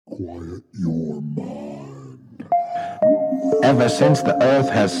quiet your mind. Ever since the earth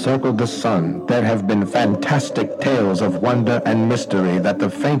has circled the sun, there have been fantastic tales of wonder and mystery that the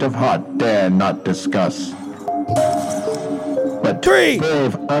faint of heart dare not discuss. But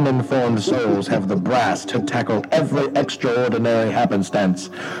brave, uninformed souls have the brass to tackle every extraordinary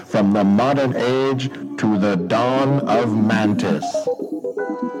happenstance, from the modern age to the dawn of Mantis.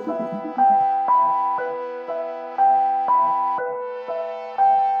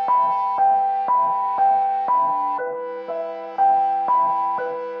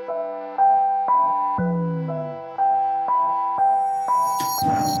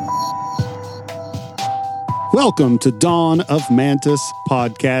 Welcome to Dawn of Mantis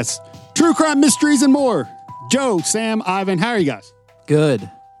podcast, true crime mysteries and more. Joe, Sam, Ivan, how are you guys? Good.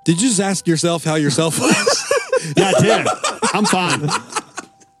 Did you just ask yourself how yourself was? Yeah, I did. I'm fine.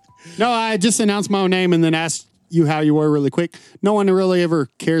 No, I just announced my own name and then asked you how you were really quick. No one really ever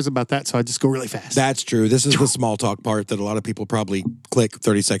cares about that, so I just go really fast. That's true. This is the small talk part that a lot of people probably click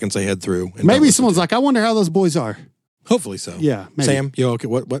 30 seconds ahead through. And Maybe someone's like, I wonder how those boys are. Hopefully so. Yeah, maybe. Sam, you okay?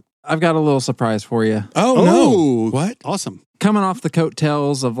 What? I've got a little surprise for you. Oh, no. What? Awesome. Coming off the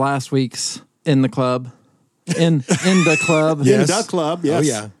coattails of last week's In the Club. In the Club. Yes. In the Club, yes. Oh,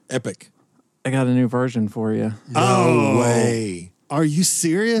 yeah. Epic. I got a new version for you. No way. Are you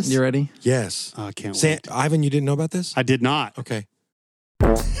serious? You ready? Yes. Oh, I can't Sam, wait. Ivan, you didn't know about this? I did not. Okay.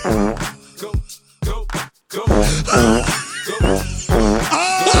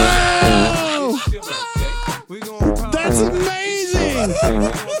 That's amazing!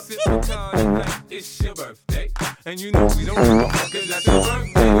 It's your birthday, and you know we don't fuck it like your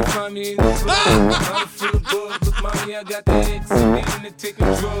birthday. Find me in the club, I'm full of bug. Look, mommy, I got the X. I ain't into taking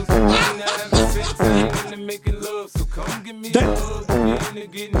drugs, I ain't into having sex, I ain't into making love. So come give me a hug, I ain't into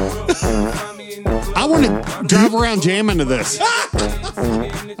getting rough. Find me in the club. I want to drive around jamming to this.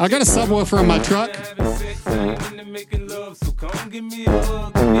 I got a subwoofer in my truck.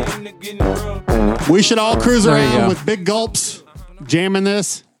 We should all cruise There you around go. with big gulps, jamming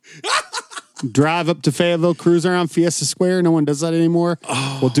this. Drive up to Fayetteville, cruise around Fiesta Square. No one does that anymore.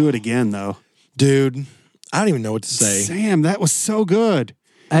 Oh. We'll do it again, though. Dude, I don't even know what to say. Sam, that was so good.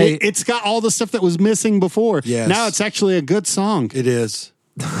 Hey. It's got all the stuff that was missing before. Yes. Now it's actually a good song. It is.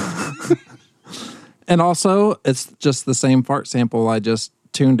 And also, it's just the same fart sample. I just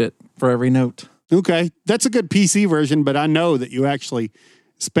tuned it for every note. Okay. That's a good PC version, but I know that you actually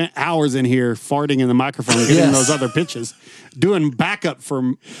spent hours in here farting in the microphone, getting Yes. those other pitches, doing backup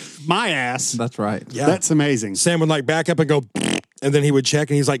for my ass. That's right. Yeah. That's amazing. Sam would like back up and go, and then he would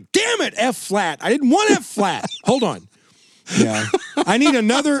check and he's like, damn it, F flat. I didn't want F flat. Hold on. Yeah. I need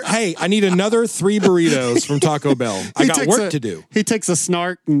another 3 burritos from Taco Bell. I got work to do. He takes a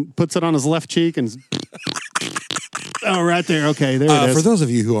snark and puts it on his left cheek and oh, right there. Okay, there it is. For those of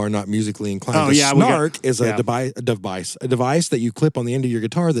you who are not musically inclined, snark is a device that you clip on the end of your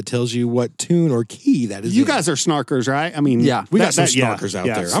guitar that tells you what tune or key that is. You guys are snarkers, right? I mean, Yeah. We got some snarkers out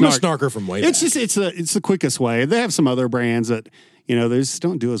there. I'm a snarker from way back. It's just it's the quickest way. They have some other brands that they just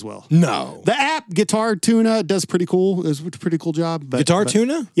don't do as well. No. The app Guitar Tuna does pretty cool. It's a pretty cool job. Guitar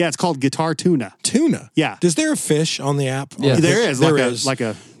Tuna? Yeah, it's called Guitar Tuna. Tuna? Yeah. Is there a fish on the app? Yeah. There is. There like is. That's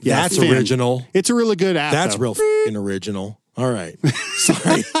That's original. It's a really good app. That's though. real f***ing original. All right.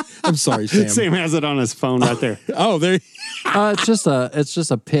 Sorry. I'm sorry, Sam. Sam has it on his phone right there. Oh, there. It's just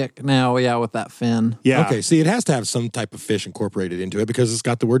a pick now. Yeah, with that fin. Yeah. Okay, see, it has to have some type of fish incorporated into it because it's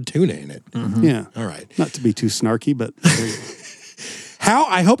got the word tuna in it. Yeah. All right. Not to be too snarky, but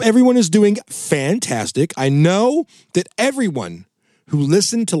I hope everyone is doing fantastic. I know that everyone who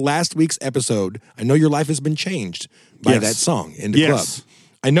listened to last week's episode, I know your life has been changed by Yes. that song in the Yes. club.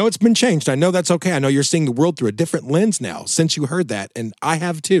 I know it's been changed. I know that's okay. I know you're seeing the world through a different lens now since you heard that, and I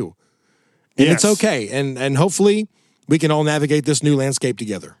have too. And Yes. it's okay. And hopefully we can all navigate this new landscape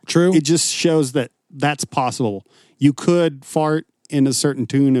together. True? it just shows that that's possible. You could fart in a certain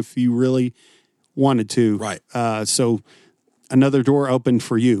tune if you really wanted to. Right. So another door opened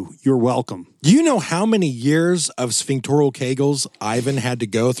for you. You're welcome. Do you know how many years of sphinctoral kegels Ivan had to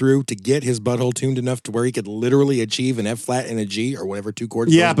go through to get his butthole tuned enough to where he could literally achieve an F flat and a G or whatever two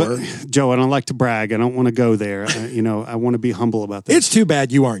chords Yeah, those but were? Joe, I don't like to brag. I don't want to go there. I want to be humble about this. It's too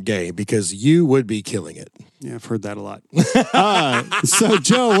bad you aren't gay because you would be killing it. Yeah, I've heard that a lot. So,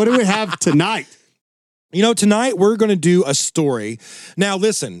 Joe, what do we have tonight? Tonight we're going to do a story. Now,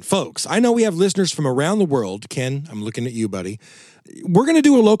 listen, folks, I know we have listeners from around the world. Ken, I'm looking at you, buddy. We're going to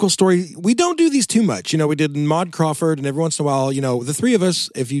do a local story. We don't do these too much. We did Maud Crawford, and every once in a while, the three of us,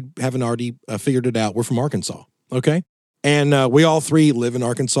 if you haven't already figured it out, we're from Arkansas, okay? And we all three live in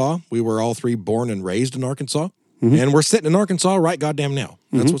Arkansas. We were all three born and raised in Arkansas. And we're sitting in Arkansas right goddamn now.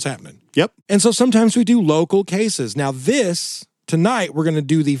 That's what's happening. Yep. And so sometimes we do local cases. Now tonight, we're going to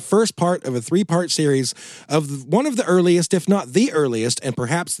do the first part of a 3-part series of one of the earliest, if not the earliest, and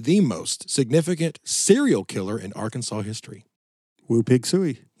perhaps the most significant serial killer in Arkansas history. Woo Pig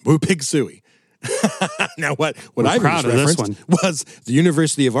Suey. Woo Pig Suey. Now, what I proud of this referenced was the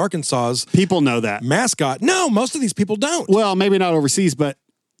University of Arkansas's People know that. mascot. No, most of these people don't. Well, maybe not overseas, but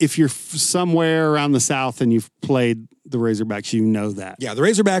if you're somewhere around the South and you've played the Razorbacks, you know that. Yeah, the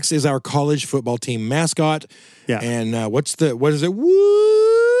Razorbacks is our college football team mascot. Yeah. And what is it?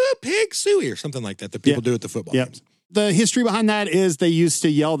 Woo Pig Suey or something like that people do at the football games. The history behind that is they used to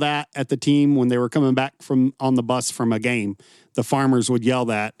yell that at the team when they were coming back on the bus from a game. The farmers would yell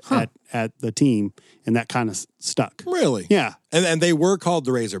that at the team, and that kind of stuck. Really? Yeah. And they were called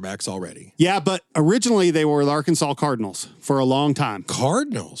the Razorbacks already. Yeah, but originally they were the Arkansas Cardinals for a long time.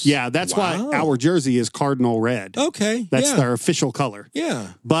 Cardinals? Yeah, that's why our jersey is cardinal red. Okay. That's their official color.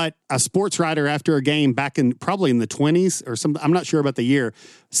 Yeah. But a sports writer after a game back in probably in the 20s or something, I'm not sure about the year,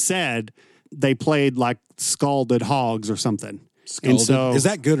 said they played like scalded hogs or something. Scalded. And so, is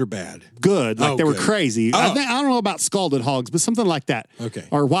that good or bad? Good. Like they were good. crazy. Oh. I don't know about scalded hogs, but something like that. Okay.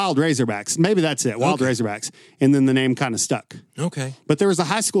 Or wild Razorbacks. Maybe that's it. Wild Razorbacks. And then the name kind of stuck. Okay. But there was a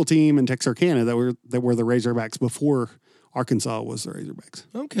high school team in Texarkana that were the Razorbacks before Arkansas was the Razorbacks.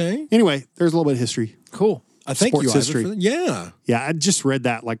 Okay. Anyway, there's a little bit of history. Cool. I thank Sports you, Ivor, history. for that. Yeah. Yeah, I just read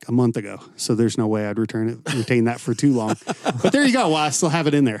that like a month ago, so there's no way I'd retain that for too long. But there you go. Well, I still have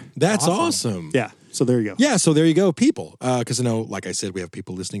it in there. That's awesome. Yeah, so there you go. Yeah, so there you go, people. Because I know, like I said, we have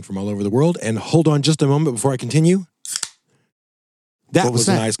people listening from all over the world. And hold on just a moment before I continue. That was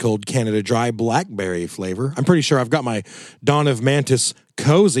a nice cold Canada Dry blackberry flavor. I'm pretty sure I've got my Dawn of Mantis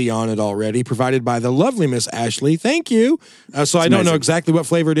cozy on it already, provided by the lovely Miss Ashley. Thank you. So I don't know exactly what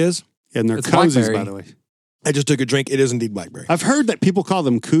flavor it is. And they're It's cozies, blackberry. by the way. I just took a drink. It is indeed blackberry. I've heard that people call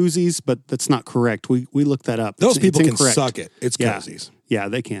them koozies, but that's not correct. We looked that up. Those It's people can incorrect. suck it. It's Yeah. cozies. Yeah,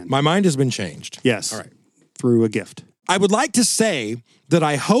 they can. My mind has been changed. Yes. All right. Through a gift. I would like to say that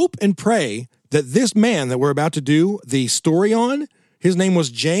I hope and pray that this man that we're about to do the story on, his name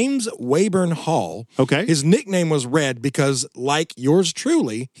was James Wayburn Hall. Okay. His nickname was Red because, like yours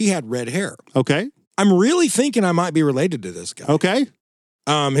truly, he had red hair. Okay. I'm really thinking I might be related to this guy. Okay.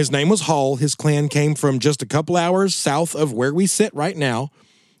 His name was Hall. His clan came from just a couple hours south of where we sit right now.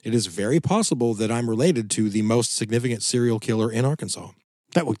 It is very possible that I'm related to the most significant serial killer in Arkansas.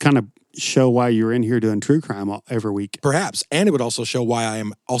 That would kind of show why you're in here doing true crime every week. Perhaps. And it would also show why I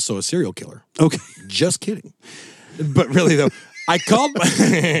am also a serial killer. Okay. Just kidding. But really, though, I called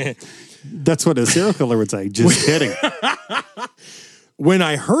my... That's what a serial killer would say. Just kidding. When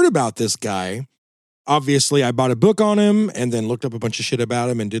I heard about this guy, obviously I bought a book on him and then looked up a bunch of shit about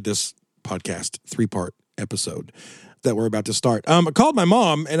him and did this podcast 3-part episode that we're about to start. I called my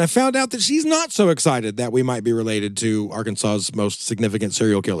mom and I found out that she's not so excited that we might be related to Arkansas's most significant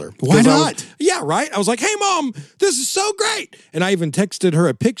serial killer. Why 'Cause not? Yeah, right. I was like, hey, Mom, this is so great. And I even texted her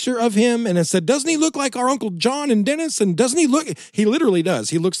a picture of him and I said, doesn't he look like our Uncle John and Dennis? And doesn't he look, he literally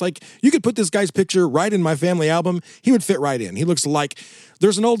does. He looks like, you could put this guy's picture right in my family album. He would fit right in. He looks like,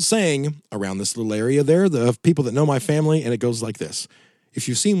 there's an old saying around this little area there of people that know my family, and it goes like this. If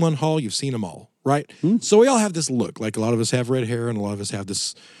you've seen one Hall, you've seen them all, right? So we all have this look. Like a lot of us have red hair and a lot of us have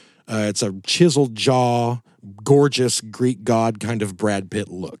this, it's a chiseled jaw, gorgeous Greek god kind of Brad Pitt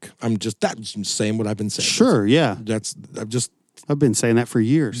look. That's saying what I've been saying. Sure, yeah. I've been saying that for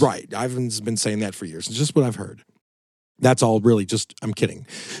years. Right. I've been saying that for years. It's just what I've heard. That's all really just, I'm kidding.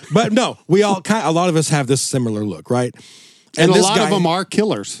 But no, a lot of us have this similar look, right? And a this lot guy- of them are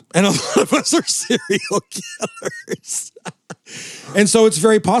killers. And a lot of us are serial killers. And so it's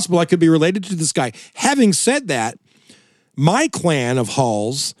very possible I could be related to this guy. Having said that, my clan of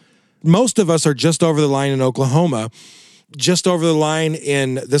Halls, most of us are just over the line in Oklahoma, just over the line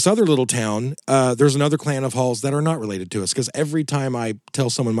in this other little town. There's another clan of Halls that are not related to us because every time I tell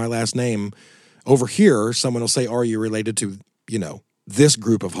someone my last name over here, someone will say, are you related to, this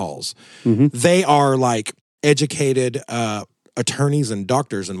group of Halls? Mm-hmm. They are like educated attorneys and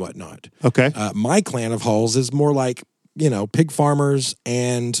doctors and whatnot. Okay. My clan of Halls is more like, pig farmers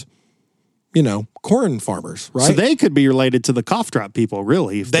and, corn farmers, right? So they could be related to the cough drop people,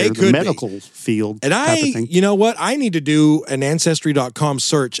 really, if They they're could the be. medical field. And type of thing. you know what? I need to do an Ancestry.com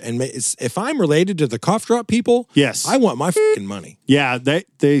search. And if I'm related to the cough drop people, Yes. I want my fucking money. Yeah,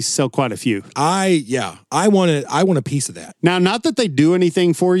 they sell quite a few. I want a piece of that. Now, not that they do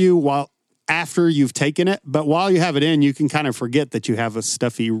anything for you after you've taken it, but while you have it in, you can kind of forget that you have a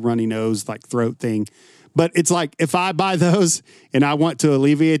stuffy, runny nose, like throat thing. But it's like, if I buy those and I want to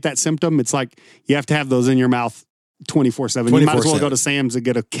alleviate that symptom, it's like you have to have those in your mouth 24/7. You might as well 24/7. go to Sam's and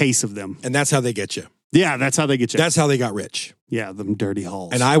get a case of them. And that's how they get you. Yeah, that's how they get you. That's how they got rich. Yeah, them dirty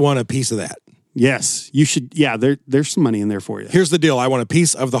halls. And I want a piece of that. Yes, you should. Yeah, there's some money in there for you. Here's the deal. I want a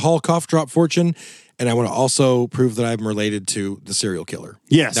piece of the Hall cough drop fortune, and I want to also prove that I'm related to the serial killer.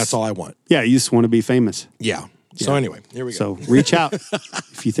 Yes. That's all I want. Yeah, you just want to be famous. Yeah. So anyway, here we go. So reach out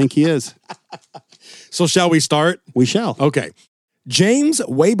if you think he is. So shall we start? We shall. Okay. James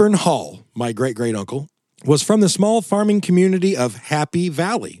Wayburn Hall, my great-great-uncle, was from the small farming community of Happy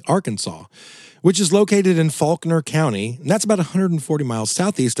Valley, Arkansas, which is located in Faulkner County, and that's about 140 miles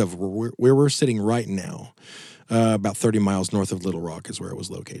southeast of where we're sitting right now. About 30 miles north of Little Rock is where it was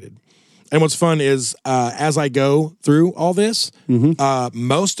located. And what's fun is, as I go through all this,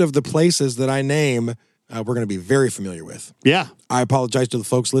 most of the places that I name, we're going to be very familiar with. Yeah. I apologize to the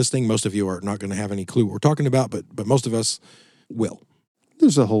folks listening. Most of you are not going to have any clue what we're talking about, but most of us will.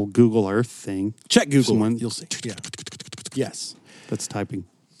 There's a whole Google Earth thing. Check Google. Someone- You'll see. Yeah. Yes. That's typing.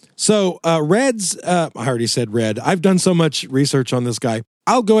 So Red's, I already said Red. I've done so much research on this guy.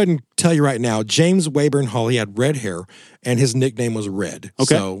 I'll go ahead and tell you right now, James Wayburn Hall, he had red hair, and his nickname was Red.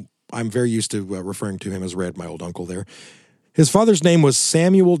 Okay. So I'm very used to referring to him as Red, my old uncle there. His father's name was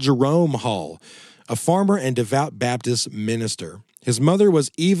Samuel Jerome Hall, a farmer and devout Baptist minister. His mother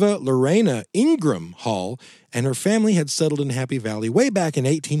was Eva Lorena Ingram Hall, and her family had settled in Happy Valley way back in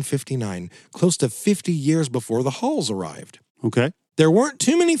 1859, close to 50 years before the Halls arrived. Okay. There weren't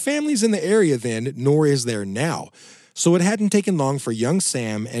too many families in the area then, nor is there now. So it hadn't taken long for young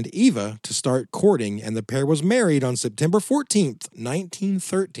Sam and Eva to start courting, and the pair was married on September 14th,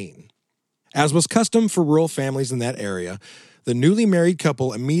 1913. As was custom for rural families in that area, the newly married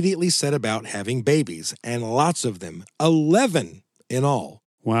couple immediately set about having babies, and lots of them, 11 in all.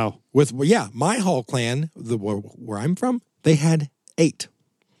 Wow. With, my Hall clan, where I'm from, they had 8.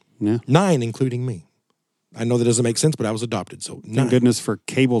 Yeah. 9, including me. I know that doesn't make sense, but I was adopted, so 9. Thank goodness for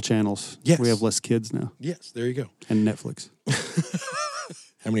cable channels. Yes. We have less kids now. Yes, there you go. And Netflix.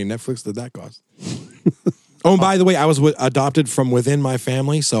 How many Netflix did that cost? Oh, and by the way, I was adopted from within my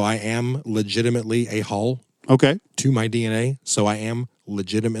family, so I am legitimately a Hall Okay. to my DNA. So I am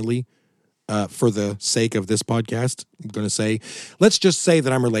legitimately, for the sake of this podcast, I'm going to say, let's just say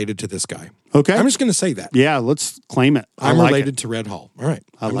that I'm related to this guy. Okay. I'm just going to say that. Yeah, let's claim it. I'm like related it. to Red Hall. All right.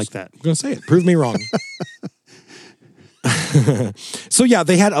 I like that. I'm going to say it. Prove me wrong. So yeah,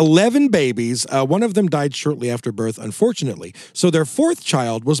 they had 11 babies. One of them died shortly after birth, unfortunately. So their 4th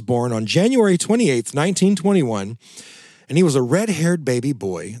child was born on January 28th, 1921, and he was a red-haired baby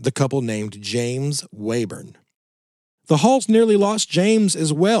boy, the couple named James Wayburn. The Halls nearly lost James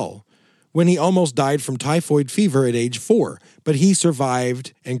as well when he almost died from typhoid fever at age 4, but he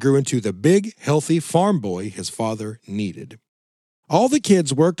survived and grew into the big, healthy farm boy his father needed. All the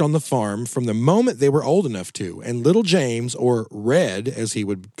kids worked on the farm from the moment they were old enough to, and little James, or Red, as he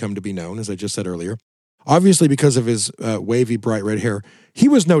would come to be known, as I just said earlier, obviously because of his wavy, bright red hair, he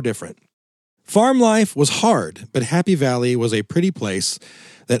was no different. Farm life was hard, but Happy Valley was a pretty place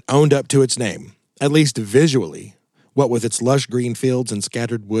that owned up to its name, at least visually, what with its lush green fields and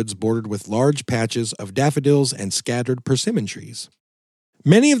scattered woods bordered with large patches of daffodils and scattered persimmon trees.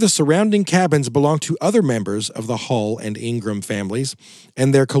 Many of the surrounding cabins belonged to other members of the Hall and Ingram families,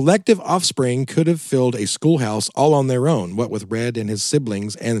 and their collective offspring could have filled a schoolhouse all on their own, what with Red and his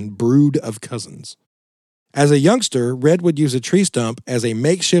siblings and brood of cousins. As a youngster, Red would use a tree stump as a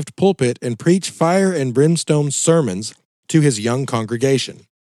makeshift pulpit and preach fire and brimstone sermons to his young congregation.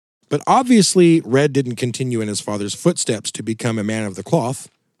 But obviously, Red didn't continue in his father's footsteps to become a man of the cloth,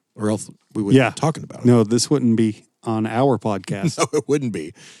 or else we wouldn't be talking about it. No, this wouldn't be on our podcast. No, it wouldn't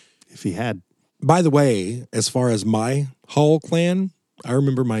be. If he had. By the way, as far as my Hall clan, I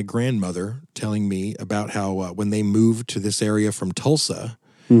remember my grandmother telling me about how when they moved to this area from Tulsa,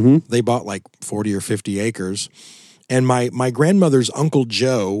 they bought like 40 or 50 acres. And my grandmother's Uncle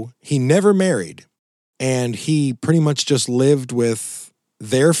Joe, he never married. And he pretty much just lived with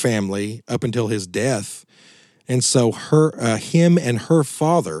their family up until his death. And so him and her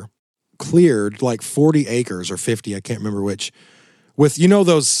father cleared like 40 acres or 50, I can't remember which, with,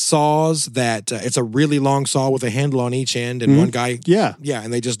 those saws that it's a really long saw with a handle on each end and one guy. Yeah. Yeah.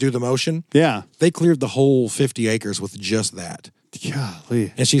 And they just do the motion. Yeah. They cleared the whole 50 acres with just that.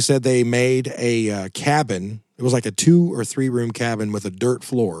 Golly. And she said they made a cabin. It was like a 2 or 3 room cabin with a dirt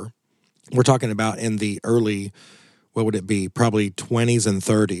floor. We're talking about in the early, what would it be? Probably 20s and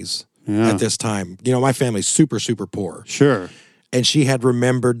 30s at this time. My family's super, super poor. Sure. And she had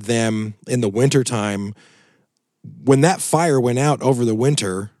remembered them in the wintertime. When that fire went out over the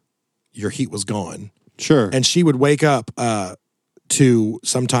winter, your heat was gone. Sure. And she would wake up to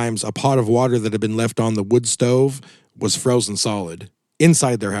sometimes a pot of water that had been left on the wood stove was frozen solid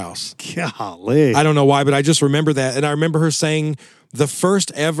inside their house. Golly. I don't know why, but I just remember that. And I remember her saying the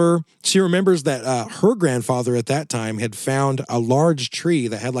first ever, she remembers that her grandfather at that time had found a large tree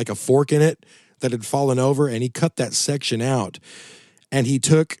that had like a fork in it that had fallen over, and he cut that section out. And he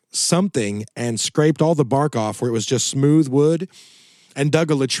took something and scraped all the bark off where it was just smooth wood and dug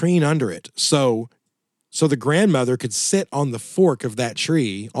a latrine under it. So the grandmother could sit on the fork of that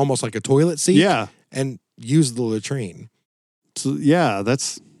tree, almost like a toilet seat, Yeah. and use the latrine. So, yeah,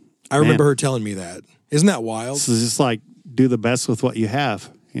 that's. I remember her telling me that. Isn't that wild? So it's just like do the best with what you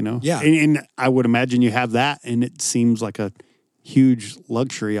have, you know? Yeah. And I would imagine you have that, and it seems like a huge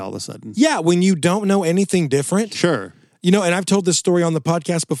luxury all of a sudden. Yeah, when you don't know anything different. Sure. You know, and I've told this story on the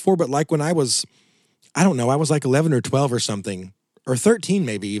podcast before, but like when I was, I don't know, I was like 11 or 12 or something, or 13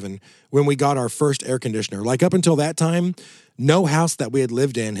 maybe even, when we got our first air conditioner. Like up until that time, no house that we had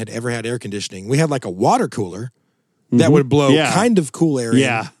lived in had ever had air conditioning. We had like a water cooler that would blow kind of cool air in.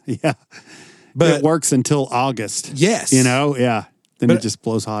 Yeah. But it works until August. Yes. You know? Yeah. Then it just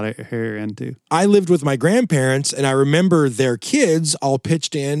blows hot air into. I lived with my grandparents, and I remember their kids all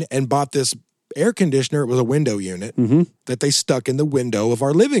pitched in and bought this air conditioner. It was a window unit that they stuck in the window of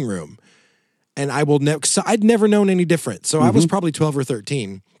our living room. And I will never, so I'd never known any different. So I was probably 12 or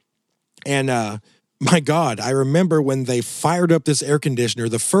 13. And my God, I remember when they fired up this air conditioner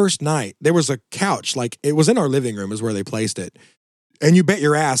the first night, there was a couch, like it was in our living room is where they placed it. And you bet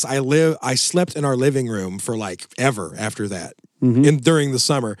your ass, I slept in our living room for like ever after that. During the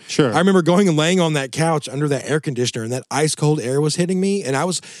summer. Sure. I remember going and laying on that couch under that air conditioner, and that ice cold air was hitting me. And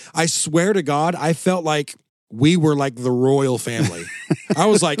I swear to God, I felt like we were like the royal family. I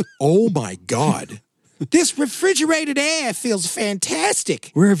was like, oh my God, this refrigerated air feels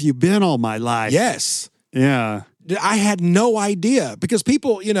fantastic. Where have you been all my life? Yes. Yeah. I had no idea, because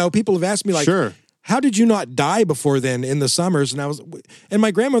people have asked me like, Sure. how did you not die before then in the summers? And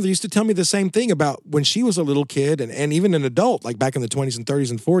my grandmother used to tell me the same thing about when she was a little kid and even an adult, like back in the 20s and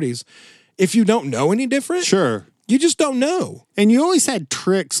 30s and 40s. If you don't know any different, Sure. you just don't know. And you always had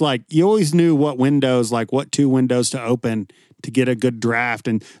tricks, like you always knew what windows, like what two windows to open to get a good draft.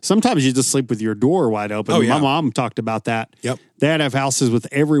 And sometimes you just sleep with your door wide open. Oh, yeah. My mom talked about that. Yep. They had to have houses with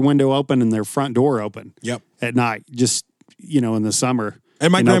every window open and their front door open. Yep. At night, just, in the summer.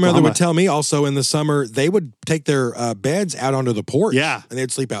 And my in grandmother Oklahoma. would tell me also in the summer, they would take their beds out onto the porch. Yeah. And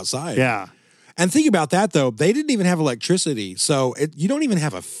they'd sleep outside. Yeah. And think about that, though. They didn't even have electricity. So you don't even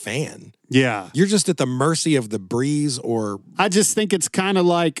have a fan. Yeah. You're just at the mercy of the breeze or... I just think it's kind of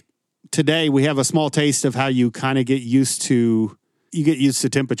like today we have a small taste of how you kind of get used to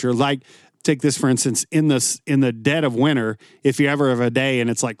temperature. Like, take this for instance, in the dead of winter, if you ever have a day and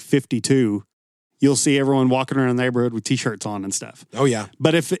it's like 52, you'll see everyone walking around the neighborhood with t-shirts on and stuff. Oh, yeah.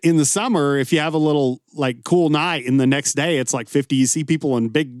 But if in the summer, if you have a little like cool night and the next day it's like 50, you see people in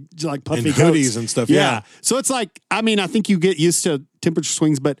big like puffy And coats. hoodies and stuff. Yeah. So it's like, I mean, I think you get used to temperature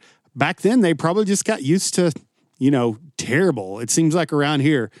swings, but back then they probably just got used to, terrible. It seems like around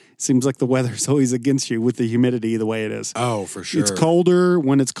here, it seems like the weather's always against you with the humidity the way it is. Oh, for sure. It's colder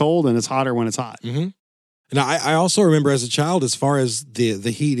when it's cold and it's hotter when it's hot. Mm-hmm. And I also remember as a child, as far as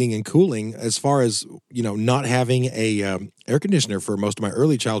the heating and cooling, as far as, not having a air conditioner for most of my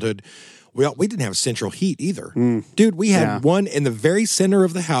early childhood, we didn't have central heat either. Dude, we had one in the very center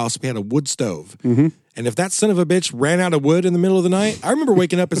of the house. We had a wood stove. Mm-hmm. And if that son of a bitch ran out of wood in the middle of the night, I remember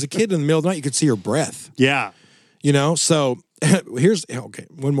waking up as a kid in the middle of the night, you could see her breath. Yeah. So here's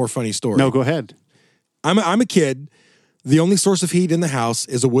one more funny story. No, go ahead. I'm a kid. The only source of heat in the house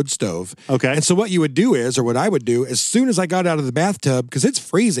is a wood stove. Okay. And so what you would do is, or what I would do, as soon as I got out of the bathtub, because it's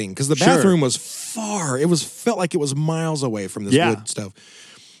freezing, because the bathroom was far, felt like it was miles away from this wood stove.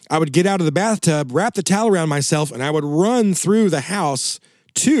 I would get out of the bathtub, wrap the towel around myself, and I would run through the house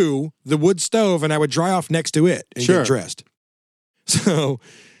to the wood stove, and I would dry off next to it and get dressed. So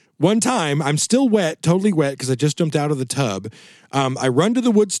one time, I'm still wet, totally wet, because I just jumped out of the tub. I run to the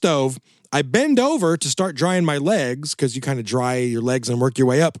wood stove. I bend over to start drying my legs, because you kind of dry your legs and work your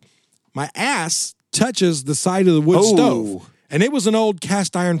way up. My ass touches the side of the wood stove, and it was an old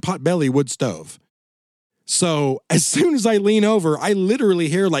cast iron potbelly wood stove. So as soon as I lean over, I literally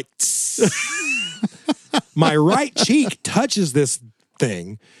hear like, my right cheek touches this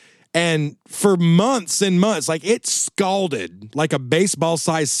thing. And for months and months, like it scalded like a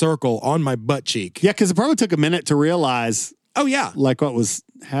baseball-sized circle on my butt cheek. Yeah, because it probably took a minute to realize. Oh, yeah. Like what was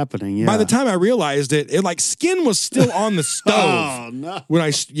happening. Yeah. By the time I realized it like skin was still on the stove. Oh, no.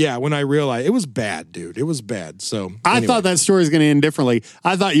 When I realized it was bad, dude. It was bad. So I thought that story was going to end differently.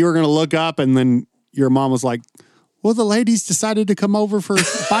 I thought you were going to look up and then your mom was like, Well, the ladies decided to come over for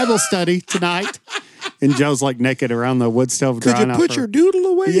Bible study tonight. And Joe's like naked around the wood stove Could drying you off put her. your doodle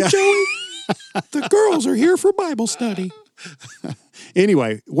away, Yeah. Joey? The girls are here for Bible study.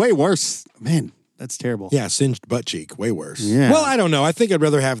 Anyway, way worse. Man, that's terrible. Yeah, singed butt cheek. Way worse. Yeah. Well, I don't know. I think I'd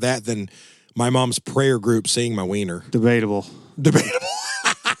rather have that than my mom's prayer group seeing my wiener. Debatable. Debatable.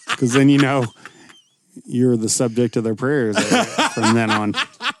 Because then you're the subject of their prayers from then on.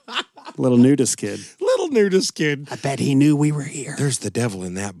 Little nudist kid. Little nudist kid. I bet he knew we were here. There's the devil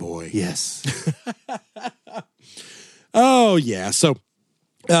in that boy. Yes. Oh, yeah. So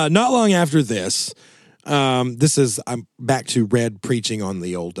not long after this, I'm back to Red preaching on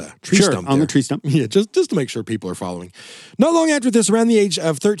the old tree stump. On there. the tree stump. Yeah, just to make sure people are following. Not long after this, around the age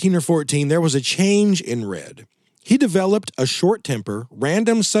of 13 or 14, there was a change in Red. He developed a short temper,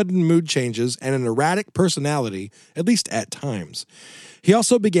 random sudden mood changes, and an erratic personality, at least at times. He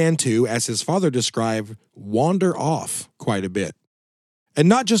also began to, as his father described, wander off quite a bit. And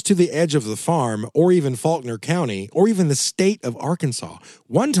not just to the edge of the farm, or even Faulkner County, or even the state of Arkansas.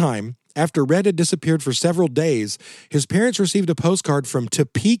 One time, after Red had disappeared for several days, his parents received a postcard from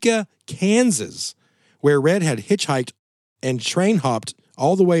Topeka, Kansas, where Red had hitchhiked and train hopped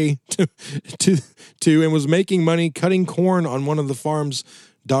all the way to and was making money cutting corn on one of the farms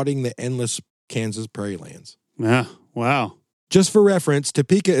dotting the endless Kansas prairie lands. Yeah. Wow. Just for reference,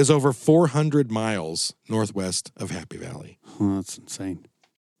 Topeka is over 400 miles northwest of Happy Valley. Oh, that's insane.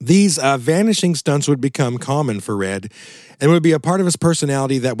 These vanishing stunts would become common for Red and would be a part of his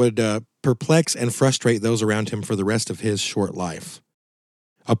personality that would perplex and frustrate those around him for the rest of his short life.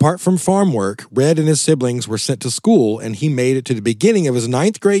 Apart from farm work, Red and his siblings were sent to school, and he made it to the beginning of his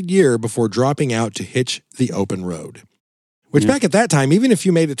 9th grade year before dropping out to hitch the open road. Which back at that time, even if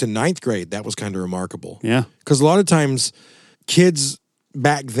you made it to 9th grade, that was kind of remarkable. Yeah. Because a lot of times, kids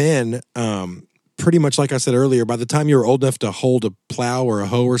back then, pretty much like I said earlier, by the time you were old enough to hold a plow or a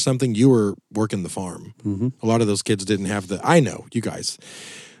hoe or something, you were working the farm. Mm-hmm. A lot of those kids didn't have I know, you guys.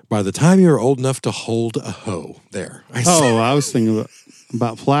 By the time you were old enough to hold a hoe, I was thinking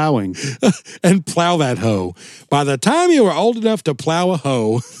about plowing. And plow that hoe. By the time you were old enough to plow a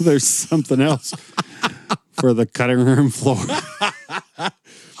hoe. There's something else for the cutting room floor.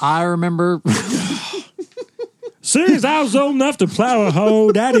 I remember. Soon as I was old enough to plow a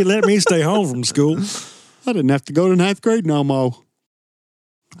hoe, Daddy let me stay home from school. I didn't have to go to 9th grade no more.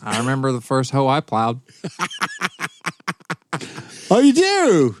 I remember the first hoe I plowed. Oh, you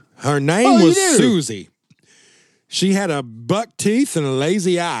do? Her name was Susie. She had a buck teeth and a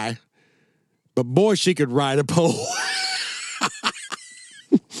lazy eye, but boy, she could ride a pole.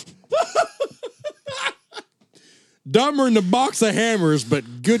 Dumber than a box of hammers,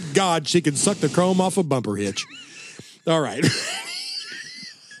 but good God, she could suck the chrome off a bumper hitch. All right.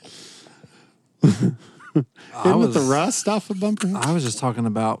 Isn't it the rust off a bumper hitch? I was just talking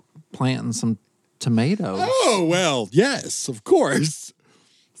about planting some tomatoes, Oh, well, yes, of course.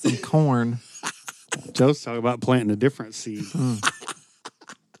 some corn. Joe's talking about planting a different seed.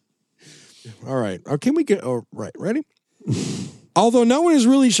 All right. Can we get, right, ready? Although no one is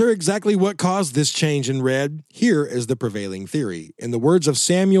really sure exactly what caused this change in Red, here is the prevailing theory. In the words of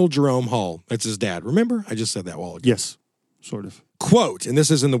Samuel Jerome Hall, that's his dad. Remember? I just said that a while ago. Yes, sort of. Quote, and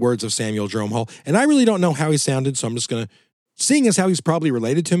this is in the words of Samuel Jerome Hall, and I really don't know how he sounded, so I'm just going to, seeing as how he's probably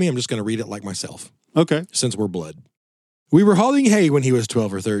related to me, I'm just going to read it like myself. Okay. Since we're blood. We were hauling hay when he was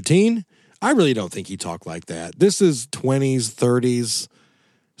 12 or 13. I really don't think he talked like that. This is 20s, 30s,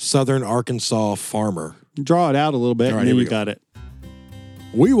 Southern Arkansas farmer. Draw it out a little bit, All right, and then here we you go. got it.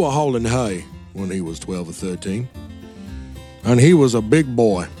 We were hauling hay when he was 12 or 13. And he was a big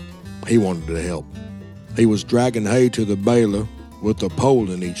boy. He wanted to help. He was dragging hay to the baler with a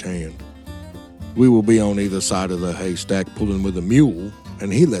pole in each hand. We would be on either side of the haystack pulling with a mule,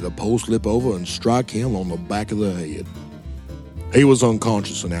 and he let a pole slip over and strike him on the back of the head. He was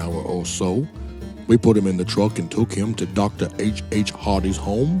unconscious an hour or so. We put him in the truck and took him to Dr. H. Hardy's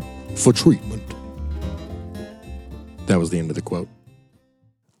home for treatment. That was the end of the quote.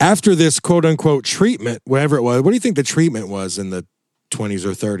 After this quote-unquote treatment, whatever it was, what do you think the treatment was in the 20s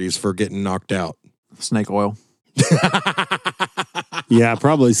or 30s for getting knocked out? Snake oil. Yeah,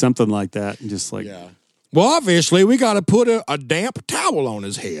 probably something like that. Just like, Yeah. Well, obviously, we got to put a damp towel on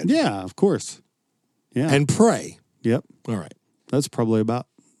his head. yeah, of course. Yeah. And pray. Yep. All right. That's probably about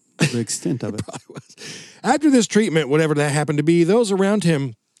the extent of it. After this treatment, whatever that happened to be, those around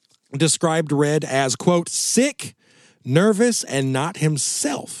him described Red as, quote, sick, nervous, and not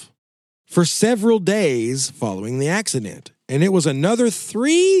himself for several days following the accident. And it was another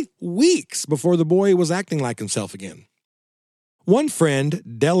 3 weeks before the boy was acting like himself again. One friend,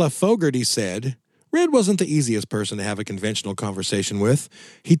 Della Fogarty, said, Red wasn't the easiest person to have a conventional conversation with.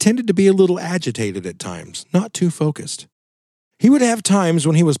 He tended to be a little agitated at times, not too focused. He would have times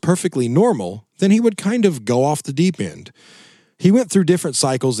when he was perfectly normal, then he would kind of go off the deep end. He went through different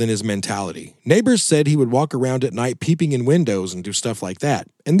cycles in his mentality. Neighbors said he would walk around at night peeping in windows and do stuff like that.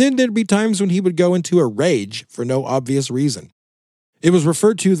 And then there'd be times when he would go into a rage for no obvious reason. It was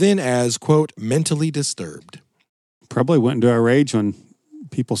referred to then as, quote, mentally disturbed. Probably went into a rage when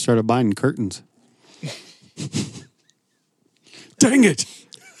people started buying curtains. Dang it.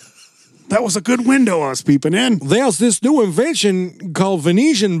 That was a good window I was peeping in. There's this new invention called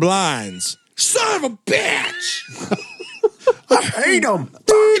Venetian blinds. Son of a bitch! I hate them.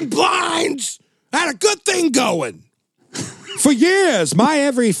 Fucking blinds! I had a good thing going. For years, my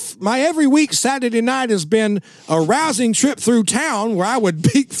every week Saturday night has been a rousing trip through town where I would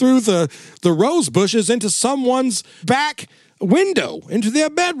peek through the rose bushes into someone's back window, into their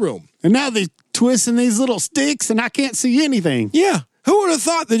bedroom. And now they're twisting these little sticks and I can't see anything. Yeah, who would have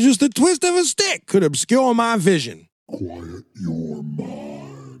thought that just the twist of a stick could obscure my vision? Quiet your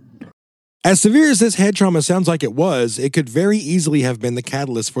mind. As severe as this head trauma sounds like it was, it could very easily have been the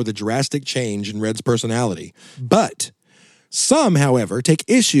catalyst for the drastic change in Red's personality. But some, however, take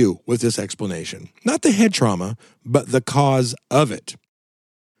issue with this explanation. Not the head trauma, but the cause of it.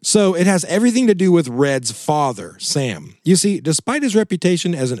 So it has everything to do with Red's father, Sam. You see, despite his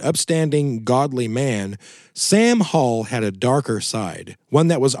reputation as an upstanding, godly man, Sam Hall had a darker side, one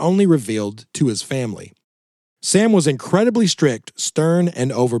that was only revealed to his family. Sam was incredibly strict, stern,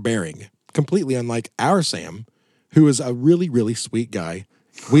 and overbearing, completely unlike our Sam, who is a really, really sweet guy.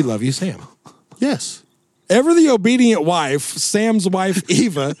 We love you, Sam. Yes. Ever the obedient wife, Sam's wife,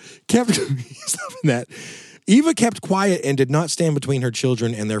 Eva, kept Eva kept quiet and did not stand between her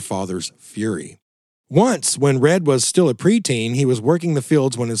children and their father's fury. Once, when Red was still a preteen, he was working the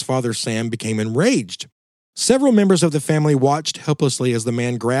fields when his father, Sam, became enraged. Several members of the family watched helplessly as the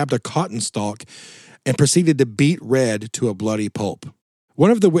man grabbed a cotton stalk and proceeded to beat Red to a bloody pulp.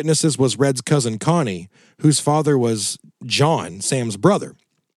 One of the witnesses was Red's cousin, Connie, whose father was John, Sam's brother.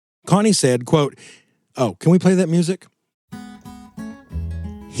 Connie said, quote, "Oh, can we play that music?"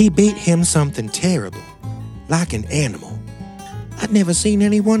 "He beat him something terrible, like an animal. I'd never seen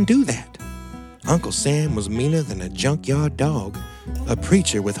anyone do that. Uncle Sam was meaner than a junkyard dog, a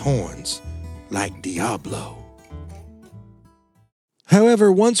preacher with horns, like Diablo."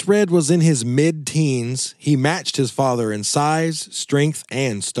 However, once Red was in his mid-teens, he matched his father in size, strength,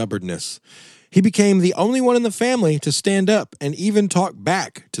 and stubbornness. He became the only one in the family to stand up and even talk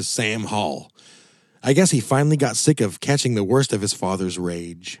back to Sam Hall. I guess he finally got sick of catching the worst of his father's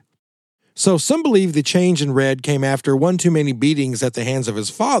rage. So some believe the change in Red came after one too many beatings at the hands of his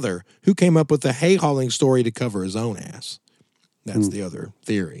father, who came up with a hay-hauling story to cover his own ass. That's the other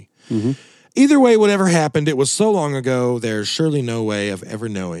theory. Mm-hmm. Either way, whatever happened, it was so long ago, there's surely no way of ever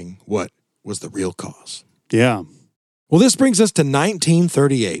knowing what was the real cause. Yeah. Well, this brings us to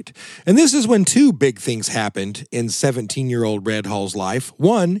 1938, and this is when two big things happened in 17-year-old Red Hall's life.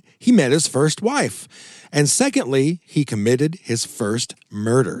 One, he met his first wife, and secondly, he committed his first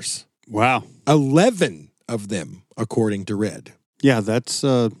murders. Wow. 11 of them, according to Red. Yeah, that's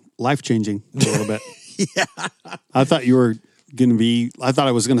life-changing a little bit. Yeah. I thought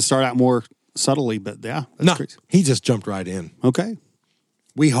I was going to start out more subtly, but yeah. That's crazy. He just jumped right in. Okay.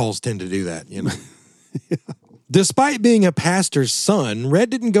 We Halls tend to do that, you know. Yeah. Despite being a pastor's son, Red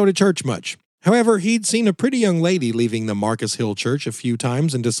didn't go to church much. However, he'd seen a pretty young lady leaving the Marcus Hill Church a few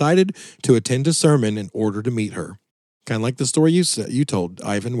times and decided to attend a sermon in order to meet her. Kind of like the story you told,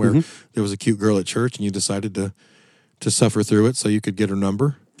 Ivan, where there was a cute girl at church and you decided to suffer through it so you could get her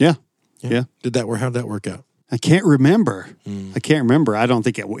number. Yeah. How'd that work out? I can't remember. I don't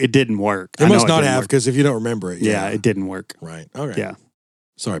think it didn't work. It must not have, because if you don't remember it. Yeah, it didn't work. Right. Okay. Yeah.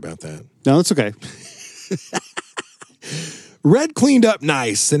 Sorry about that. No, it's okay. Red cleaned up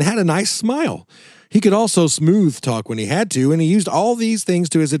nice and had a nice smile. He could also smooth talk when he had to, and he used all these things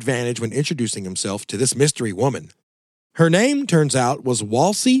to his advantage when introducing himself to this mystery woman. Her name, turns out, was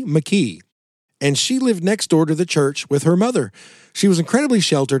Walsey McKee, and she lived next door to the church with her mother. She was incredibly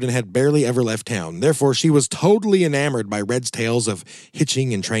sheltered and had barely ever left town. Therefore, she was totally enamored by Red's tales of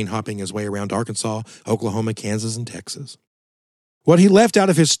hitching and train hopping his way around Arkansas, Oklahoma, Kansas, and Texas. What he left out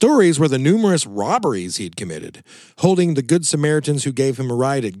of his stories were the numerous robberies he'd committed, holding the good Samaritans who gave him a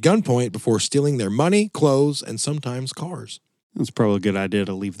ride at gunpoint before stealing their money, clothes, and sometimes cars. That's probably a good idea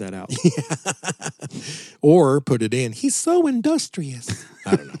to leave that out. Or put it in, he's so industrious.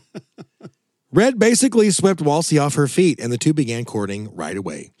 I don't know. Red basically swept Walsey off her feet, and the two began courting right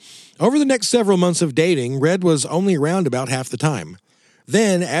away. Over the next several months of dating, Red was only around about half the time.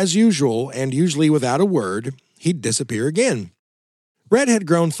 Then, as usual, and usually without a word, he'd disappear again. Red had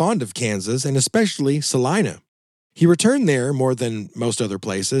grown fond of Kansas, and especially Salina. He returned there more than most other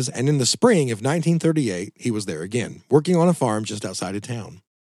places, and in the spring of 1938, he was there again, working on a farm just outside of town.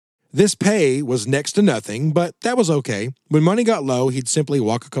 This pay was next to nothing, but that was okay. When money got low, he'd simply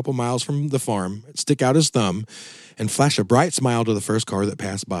walk a couple miles from the farm, stick out his thumb, and flash a bright smile to the first car that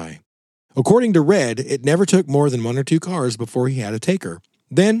passed by. According to Red, it never took more than 1 or 2 cars before he had a taker.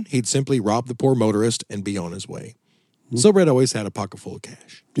 Then he'd simply rob the poor motorist and be on his way. So Red always had a pocket full of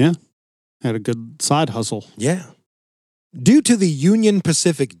cash. Yeah. Had a good side hustle. Yeah. Due to the Union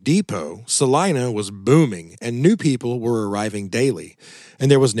Pacific Depot, Salina was booming, and new people were arriving daily,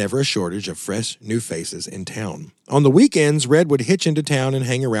 and there was never a shortage of fresh, new faces in town. On the weekends, Red would hitch into town and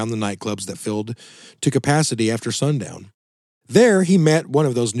hang around the nightclubs that filled to capacity after sundown. There, he met one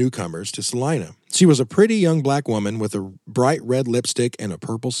of those newcomers to Salina. She was a pretty young black woman with a bright red lipstick and a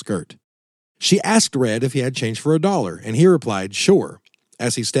purple skirt. She asked Red if he had change for $1, and he replied, sure,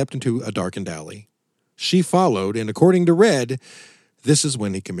 as he stepped into a darkened alley. She followed, and according to Red, this is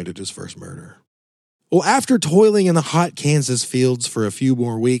when he committed his first murder. Well, after toiling in the hot Kansas fields for a few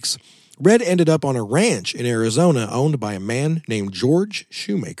more weeks, Red ended up on a ranch in Arizona owned by a man named George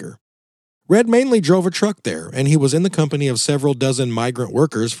Shoemaker. Red mainly drove a truck there, and he was in the company of several dozen migrant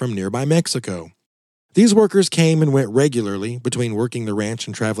workers from nearby Mexico. These workers came and went regularly between working the ranch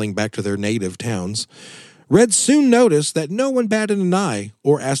and traveling back to their native towns. Red soon noticed that no one batted an eye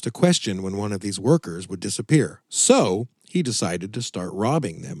or asked a question when one of these workers would disappear, so he decided to start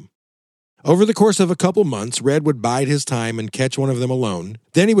robbing them. Over the course of a couple months, Red would bide his time and catch one of them alone.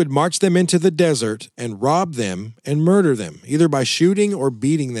 Then he would march them into the desert and rob them and murder them, either by shooting or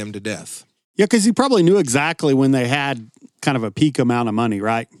beating them to death. Yeah, because he probably knew exactly when they had kind of a peak amount of money,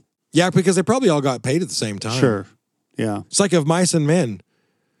 right? Yeah, because they probably all got paid at the same time. Sure. Yeah. It's like Of Mice and Men.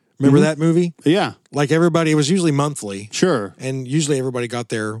 Remember that movie? Yeah. Like everybody, it was usually monthly. Sure. And usually everybody got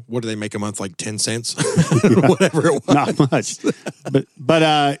their, what do they make a month? Like 10 cents? Whatever it was. Not much.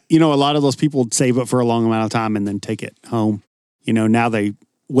 But you know, a lot of those people would save it for a long amount of time and then take it home. You know, now they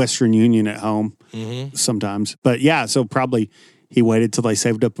Western Union at home sometimes. But yeah, so probably he waited till they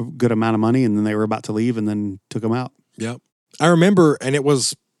saved up a good amount of money and then they were about to leave and then took them out. Yep. I remember, and it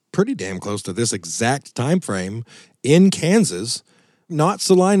was pretty damn close to this exact time frame in Kansas, not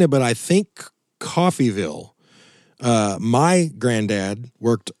Salina, but I think Coffeyville. My granddad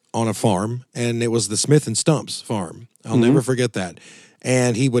worked on a farm, and it was the Smith and Stumps farm. I'll never forget that.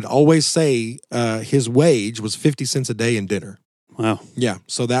 And he would always say his wage was 50 cents a day in dinner. Wow. Yeah,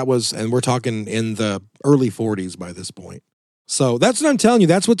 so that was, and we're talking in the early 40s by this point. So that's what I'm telling you.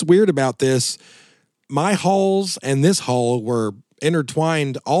 That's what's weird about this. My hauls and this haul were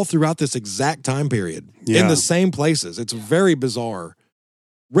intertwined all throughout this exact time period in the same places. It's very bizarre.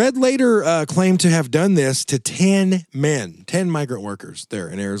 Red later claimed to have done this to 10 men, 10 migrant workers there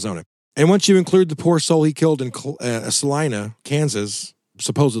in Arizona. And once you include the poor soul he killed in Salina, Kansas,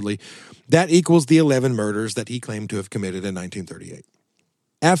 supposedly, that equals the 11 murders that he claimed to have committed in 1938.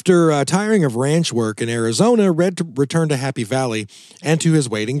 After tiring of ranch work in Arizona, Red returned to Happy Valley and to his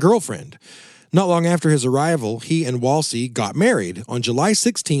waiting girlfriend. Not long after his arrival, he and Walsey got married on July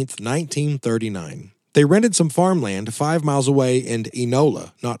 16th, 1939. They rented some farmland 5 miles away in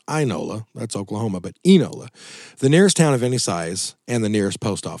Enola, not Inola, that's Oklahoma, but Enola, the nearest town of any size and the nearest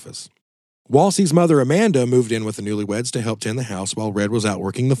post office. Walsey's mother, Amanda, moved in with the newlyweds to help tend the house while Red was out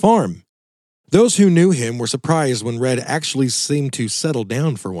working the farm. Those who knew him were surprised when Red actually seemed to settle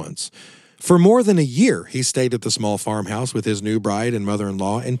down for once. For more than a year, he stayed at the small farmhouse with his new bride and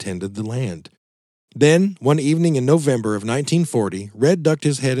mother-in-law and tended the land. Then, one evening in November of 1940, Red ducked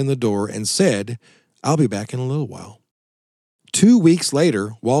his head in the door and said, "I'll be back in a little while." 2 weeks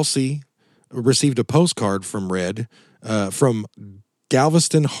later, Walsey received a postcard from Red from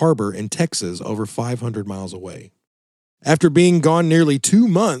Galveston Harbor in Texas, over 500 miles away. After being gone nearly 2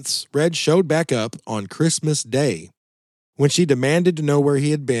 months, Red showed back up on Christmas Day. When she demanded to know where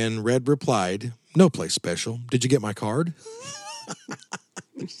he had been, Red replied, "No place special. Did you get my card?"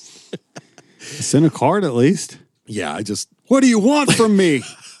 Send a card at least. Yeah, What do you want from me?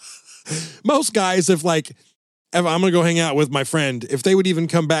 most guys, if I'm going to go hang out with my friend, if they would even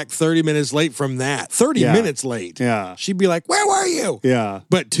come back 30 minutes late from that, 30 minutes late, Yeah. she'd be like, "Where were you?" Yeah.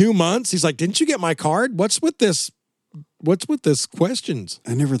 But 2 months, he's like, "Didn't you get my card? What's with this questions?"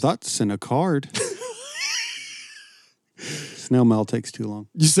 I never thought to send a card. Snail mail takes too long.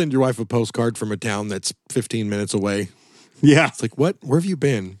 You send your wife a postcard from a town that's 15 minutes away. Yeah. It's like, what? Where have you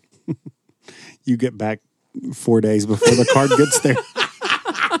been? You get back 4 days before the card gets there.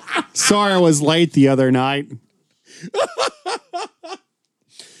 Sorry I was late the other night.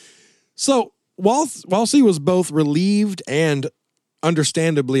 So Walsey was both relieved and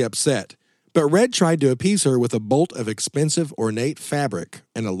understandably upset, but Red tried to appease her with a bolt of expensive, ornate fabric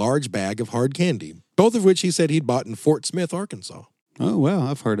and a large bag of hard candy, both of which he said he'd bought in Fort Smith, Arkansas. Oh, well,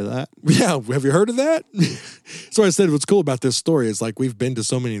 I've heard of that. Yeah, have you heard of that? So I said what's cool about this story is like we've been to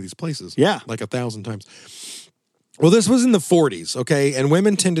so many of these places. Yeah. Like 1,000 times. Well, this was in the 40s, okay? And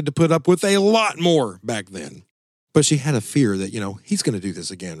women tended to put up with a lot more back then. But she had a fear that, he's going to do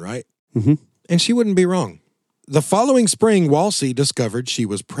this again, right? Mm-hmm. And she wouldn't be wrong. The following spring, Walsey discovered she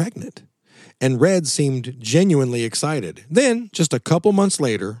was pregnant. And Red seemed genuinely excited. Then, just a couple months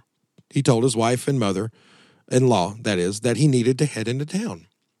later, he told his wife and mother-in-law, that is, that he needed to head into town.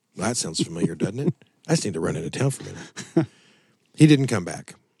 Well, that sounds familiar, doesn't it? I just need to run into town for a minute. He didn't come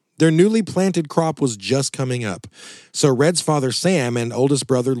back. Their newly planted crop was just coming up. So Red's father, Sam, and oldest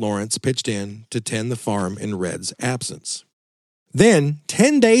brother, Lawrence, pitched in to tend the farm in Red's absence. Then,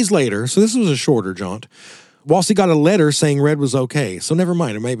 10 days later, so this was a shorter jaunt, Walsey got a letter saying Red was okay. So never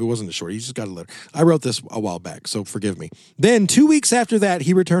mind, or maybe it wasn't a short. He just got a letter. I wrote this a while back, so forgive me. Then, 2 weeks after that,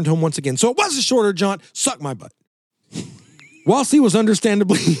 he returned home once again. So it was a shorter jaunt. Suck my butt. Walsey was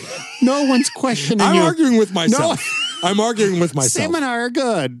understandably... No one's questioning I'm you. arguing with myself. I'm arguing with myself. Sam and I are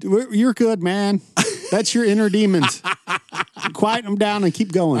good. You're good, man. That's your inner demons. Quiet them down and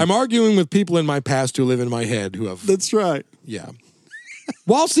keep going. I'm arguing with people in my past who live in my head who have... That's right. Yeah.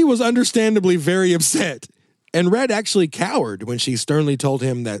 Walsey was understandably very upset, and Red actually cowered when she sternly told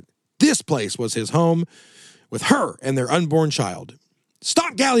him that this place was his home with her and their unborn child.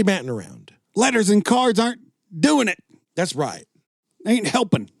 Stop gallivanting around. Letters and cards aren't doing it. That's right. Ain't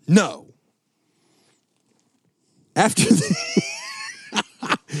helping. No. After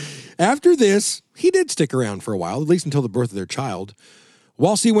this, he did stick around for a while, at least until the birth of their child.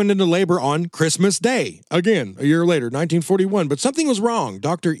 Walsey went into labor on Christmas Day, again, a year later, 1941, but something was wrong.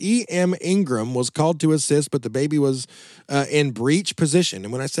 Dr. E.M. Ingram was called to assist, but the baby was in breech position.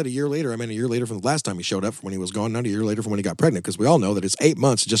 And when I said a year later, I meant a year later from the last time he showed up, from when he was gone, not a year later from when he got pregnant, because we all know that it's 8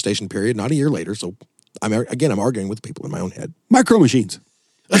 months gestation period, not a year later. So, I'm arguing with people in my own head. Micro Machines.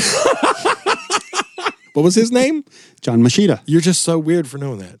 What was his name? John Machida. You're just so weird for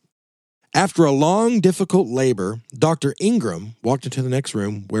knowing that. After a long, difficult labor, Dr. Ingram walked into the next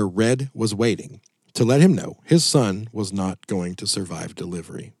room where Red was waiting to let him know his son was not going to survive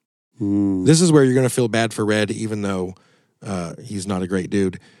delivery. This is where you're going to feel bad for Red, even though he's not a great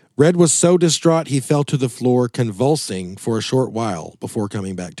dude. Red was so distraught he fell to the floor convulsing for a short while before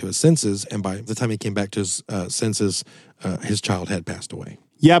coming back to his senses, and by the time he came back to his senses, his child had passed away.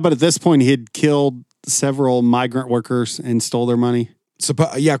 Yeah, but at this point, he had killed several migrant workers and stole their money.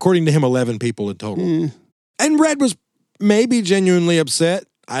 Yeah, according to him, 11 people in total. And Red was maybe genuinely upset.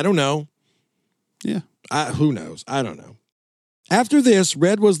 I don't know. Yeah. Who knows? I don't know. After this,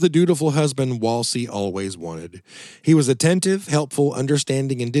 Red was the dutiful husband Walsey always wanted. He was attentive, helpful,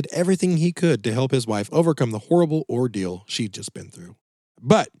 understanding, and did everything he could to help his wife overcome the horrible ordeal she'd just been through.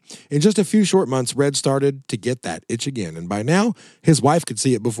 But in just a few short months, Red started to get that itch again, and by now, his wife could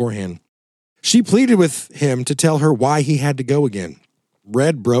see it beforehand. She pleaded with him to tell her why he had to go again.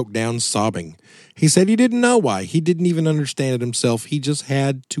 Red broke down sobbing. He said he didn't know why. He didn't even understand it himself. He just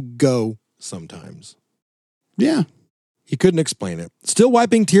had to go sometimes. Yeah. He couldn't explain it. Still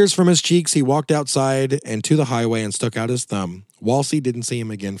wiping tears from his cheeks, he walked outside and to the highway and stuck out his thumb. Walsey didn't see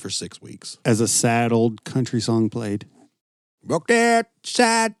him again for 6 weeks. As a sad old country song played. Walked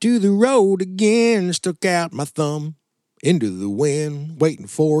outside to the road again, stuck out my thumb into the wind, waiting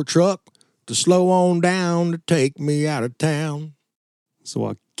for a truck to slow on down to take me out of town. So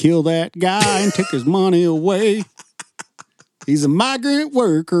I killed that guy and took his money away. He's a migrant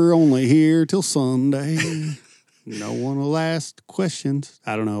worker, only here till Sunday. No one will ask questions.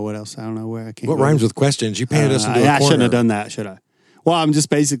 I don't know what else. I don't know where I can't. What go. rhymes with questions? You painted us into a corner. I shouldn't have done that, should I? Well, I'm just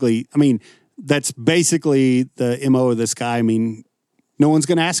basically, that's basically the MO of this guy. No one's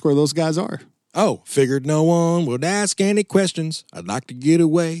going to ask where those guys are. Oh, figured no one would ask any questions. I'd like to get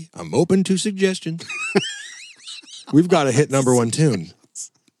away. I'm open to suggestions. We've got a hit number one tune.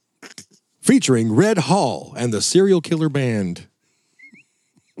 Featuring Red Hall and the Serial Killer Band.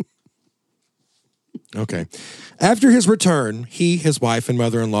 Okay. After his return, he, his wife, and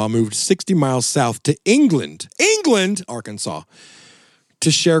mother-in-law moved 60 miles south to England, Arkansas,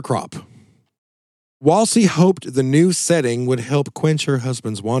 to share crop. Walsey hoped the new setting would help quench her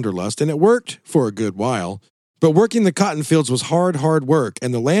husband's wanderlust, and it worked for a good while. But working the cotton fields was hard work,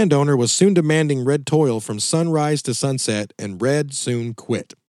 and the landowner was soon demanding Red toil from sunrise to sunset, and Red soon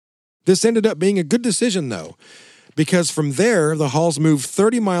quit. This ended up being a good decision, though, because from there, the Halls moved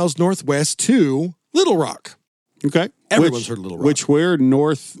 30 miles northwest to Little Rock. Okay. Everyone's heard of Little Rock. Which we're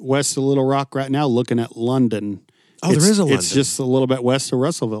northwest of Little Rock right now, looking at London. Oh, there is a London. It's just a little bit west of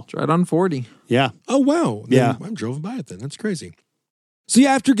Russellville. It's right on 40. Yeah. Oh, wow. Then I drove by it then. That's crazy. So,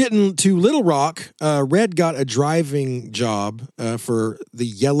 yeah, after getting to Little Rock, Red got a driving job for the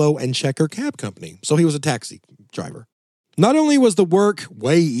Yellow and Checker Cab Company. So he was a taxi driver. Not only was the work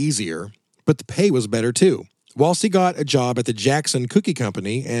way easier, but the pay was better too. Walsey got a job at the Jackson Cookie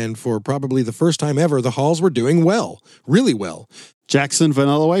Company, and for probably the first time ever, the Halls were doing well, really well. Jackson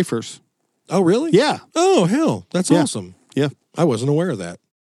Vanilla Wafers. Oh, really? Yeah. Oh, hell, that's awesome. Yeah. I wasn't aware of that.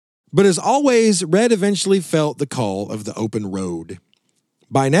 But as always, Red eventually felt the call of the open road.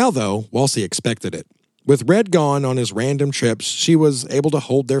 By now, though, Walsey expected it. With Red gone on his random trips, she was able to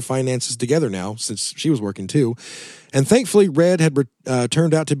hold their finances together now, since she was working too. And thankfully, Red had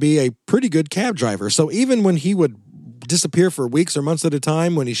turned out to be a pretty good cab driver. So even when he would disappear for weeks or months at a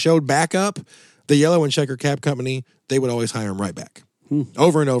time, when he showed back up, the Yellow and Checker Cab Company, they would always hire him right back.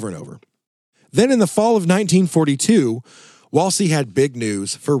 Over and over and over. Then in the fall of 1942, Walsey had big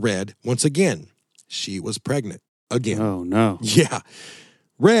news for Red once again. She was pregnant again. Oh, no. Yeah.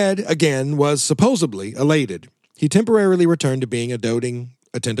 Red, again, was supposedly elated. He temporarily returned to being a doting,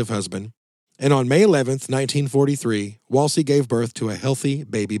 attentive husband. And on May 11th, 1943, Walsey gave birth to a healthy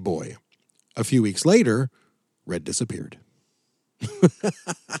baby boy. A few weeks later, Red disappeared.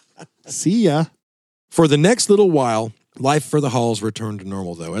 See ya. For the next little while, life for the Halls returned to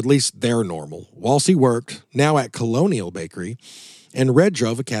normal, though. At least their normal. Walsey worked, now at Colonial Bakery, and Red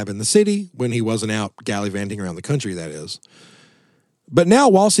drove a cab in the city when he wasn't out gallivanting around the country, that is. But now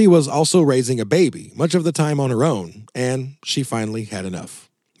Walsey was also raising a baby, much of the time on her own, and she finally had enough.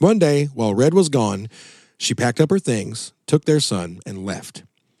 One day, while Red was gone, she packed up her things, took their son, and left.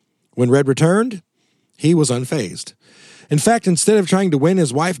 When Red returned, he was unfazed. In fact, instead of trying to win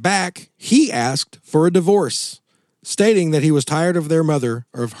his wife back, he asked for a divorce, stating that he was tired of their mother,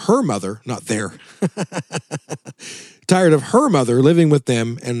 or of her mother, not their, tired of her mother living with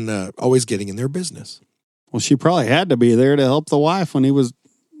them and always getting in their business. Well, she probably had to be there to help the wife when he was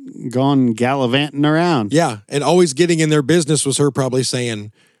gone gallivanting around. Yeah, and always getting in their business was her probably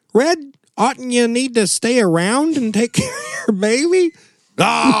saying, Red, oughtn't you need to stay around and take care of your baby?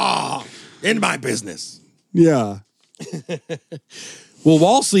 In my business. Yeah. Well,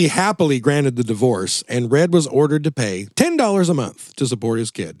 Walsey happily granted the divorce, and Red was ordered to pay $10 a month to support his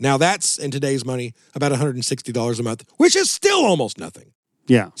kid. Now, that's, in today's money, about $160 a month, which is still almost nothing.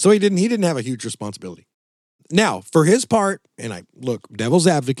 Yeah. So he didn't have a huge responsibility. Now, for his part, and devil's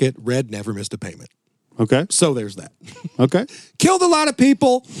advocate, Red never missed a payment. Okay. So there's that. Okay. Killed a lot of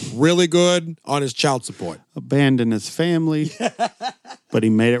people, really good on his child support. Abandoned his family, but he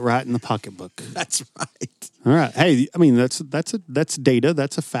made it right in the pocketbook. That's right. All right. Hey, I mean, that's data.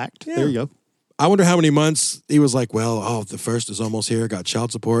 That's a fact. Yeah. There you go. I wonder how many months he was like, the first is almost here. Got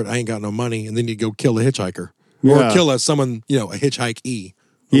child support. I ain't got no money. And then you go kill a hitchhiker. Yeah. Or kill someone, a hitchhike-e.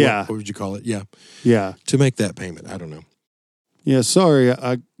 Yeah. What would you call it? Yeah. Yeah. To make that payment. I don't know. Yeah. Sorry.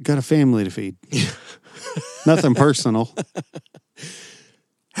 I got a family to feed. Nothing personal.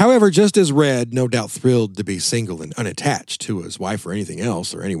 However, just as Red, no doubt thrilled to be single and unattached to his wife or anything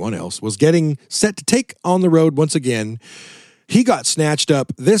else or anyone else, was getting set to take on the road once again, he got snatched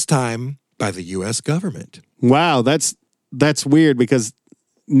up, this time by the U.S. government. Wow. That's weird because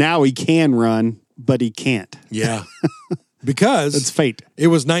now he can run, but he can't. Yeah. Because it's fate. It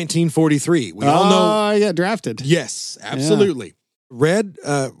was 1943. We all know. Yeah, drafted. Yes, absolutely. Yeah. Red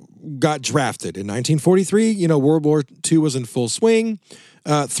got drafted in 1943. World War II was in full swing.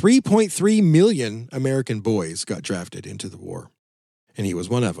 3.3 million American boys got drafted into the war, and he was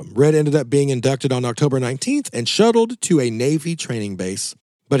one of them. Red ended up being inducted on October 19th and shuttled to a Navy training base,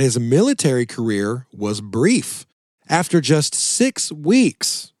 but his military career was brief. After just 6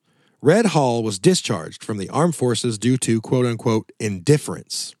 weeks, Red Hall was discharged from the armed forces due to, quote-unquote,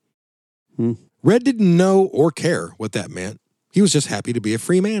 indifference. Red didn't know or care what that meant. He was just happy to be a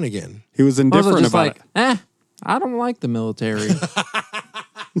free man again. He was indifferent about it. I don't like the military.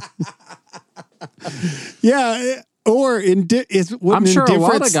 Yeah, or I'm sure a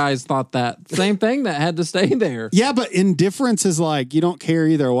lot of guys thought that. Same thing, that had to stay there. Yeah, but indifference is like, you don't care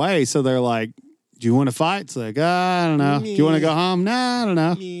either way. So they're like, do you want to fight? It's like, I don't know. Do you want to go home? No, I don't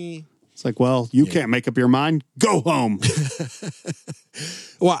know. It's like, well, you can't make up your mind. Go home.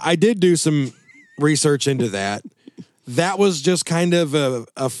 Well, I did do some research into that. That was just kind of a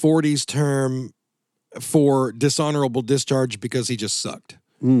 40s term for dishonorable discharge because he just sucked.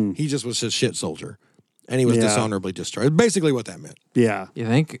 He just was a shit soldier. And he was dishonorably discharged. Basically what that meant. Yeah. You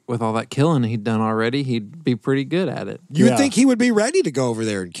think with all that killing he'd done already, he'd be pretty good at it. You would think he would be ready to go over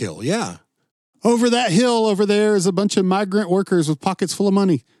there and kill, yeah. Over that hill over there is a bunch of migrant workers with pockets full of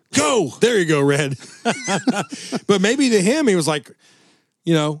money. Go! There you go, Red. But maybe to him, he was like,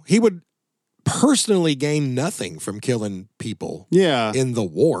 he would personally gain nothing from killing people in the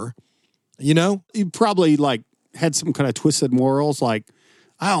war. He probably like had some kind of twisted morals, like,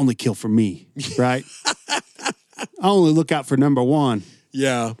 I only kill for me, right? I only look out for number one.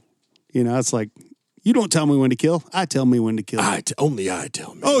 Yeah. It's like, you don't tell me when to kill. I tell me when to kill. Only I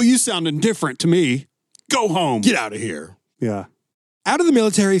tell me. Oh, you sound indifferent to me. Go home. Get out of here. Yeah. Out of the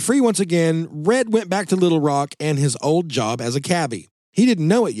military, free once again, Red went back to Little Rock and his old job as a cabbie. He didn't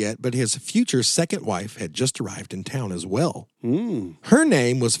know it yet, but his future second wife had just arrived in town as well. Her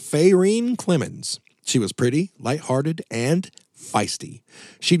name was Fayreen Clemens. She was pretty, lighthearted, and feisty.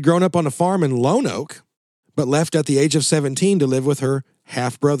 She'd grown up on a farm in Lone Oak, but left at the age of 17 to live with her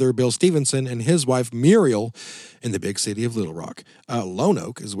half-brother Bill Stevenson and his wife Muriel in the big city of Little Rock. Lone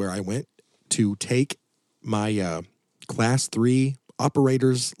Oak is where I went to take my Class 3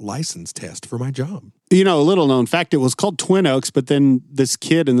 operator's license test for my job. A little known fact, it was called Twin Oaks, but then this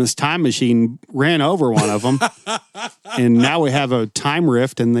kid in this time machine ran over one of them. And now we have a time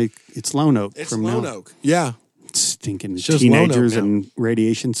rift, and it's Lone Oak. It's Lone Oak. Yeah. Stinking just teenagers in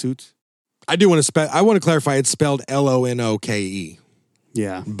radiation suits. I do want to I want to clarify it's spelled Lonoke.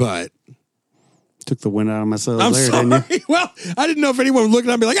 Yeah. But took the wind out of myself I'm there, sorry. didn't you? Well, I didn't know if anyone would look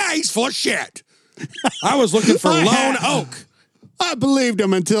at me like, he's full of shit. I was looking for Lone Oak. I believed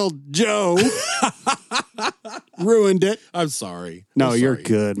him until Joe ruined it. I'm sorry. No, you're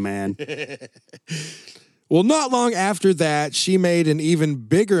good, man. Well, not long after that, she made an even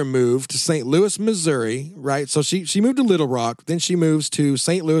bigger move to St. Louis, Missouri, right? So she moved to Little Rock, then she moves to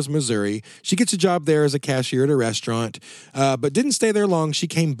St. Louis, Missouri. She gets a job there as a cashier at a restaurant, but didn't stay there long. She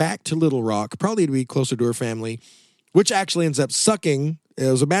came back to Little Rock, probably to be closer to her family, which actually ends up sucking. It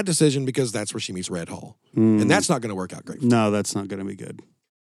was a bad decision because that's where she meets Red Hall. And that's not going to work out great. No, that's not going to be good.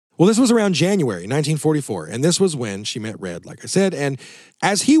 Well, this was around January 1944, and this was when she met Red, like I said. And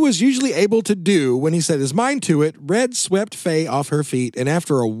as he was usually able to do when he set his mind to it, Red swept Faye off her feet, and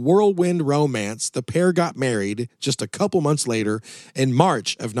after a whirlwind romance, the pair got married just a couple months later in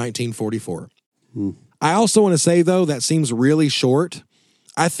March of 1944. I also want to say, though, that seems really short.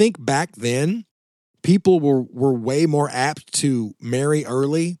 I think back then, people were way more apt to marry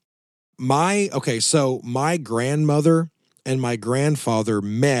early. So my grandmother and my grandfather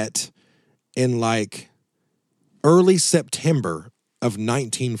met in like early September of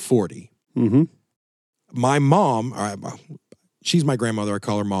 1940. Mm-hmm. My mom, she's my grandmother. I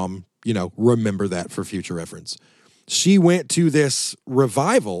call her mom, remember that for future reference. She went to this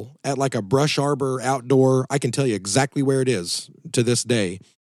revival at like a brush arbor outdoor. I can tell you exactly where it is to this day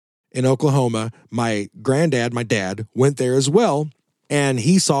in Oklahoma. My dad went there as well. And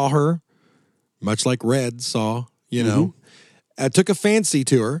he saw her much like Red saw, took a fancy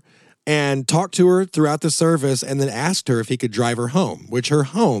to her and talked to her throughout the service and then asked her if he could drive her home, which her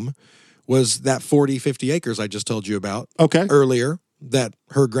home was that 50 acres I just told you about earlier that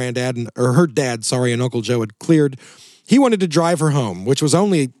her dad and Uncle Joe had cleared. He wanted to drive her home, which was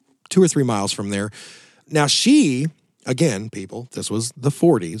only 2 or 3 miles from there. Now again, people, this was the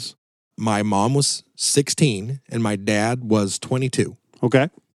 40s. My mom was 16 and my dad was 22. Okay.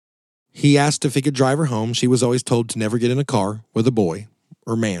 He asked if he could drive her home. She was always told to never get in a car with a boy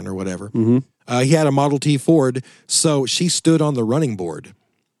or man or whatever. Mm-hmm. He had a Model T Ford, so she stood on the running board.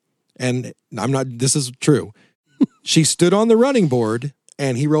 And this is true. She stood on the running board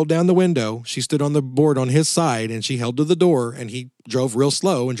and he rolled down the window. She stood on the board on his side and she held to the door and he drove real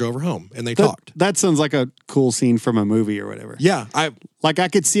slow and drove her home and they talked. That sounds like a cool scene from a movie or whatever. Yeah. I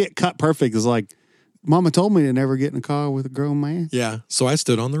could see it cut perfect. It's like, Mama told me to never get in a car with a grown man. Yeah. So I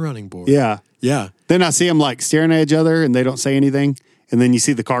stood on the running board. Yeah. Yeah. Then I see them like staring at each other and they don't say anything. And then you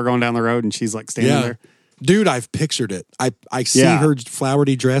see the car going down the road and she's like standing there. Dude, I've pictured it. I see her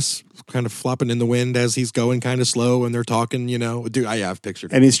flowery dress kind of flopping in the wind as he's going kind of slow and they're talking, Dude, I've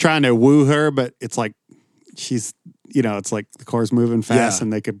pictured it. And he's trying to woo her, but it's like she's, it's like the car's moving fast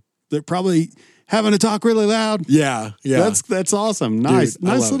and they're probably having to talk really loud. Yeah, yeah. That's awesome. Nice. Dude,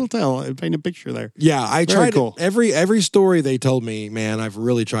 nice little tale. Paint a picture there. Yeah, I tried cool. every story they told me, man, I've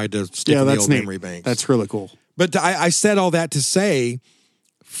really tried to stick in the old memory banks. That's really cool. But I said all that to say,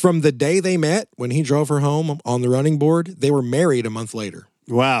 from the day they met, when he drove her home on the running board, they were married a month later.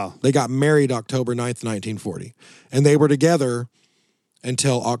 Wow. They got married October 9th, 1940. And they were together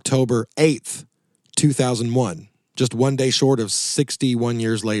until October 8th, 2001. Just one day short of 61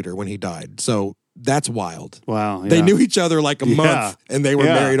 years later when he died. So That's wild. Wow. They yeah. knew each other like a Yeah. month, and they were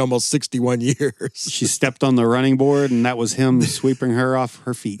Yeah. married almost 61 years. She stepped on the running board, and that was him sweeping her off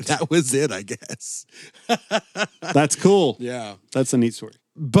her feet. That was it, I guess. That's cool. Yeah. That's a neat story.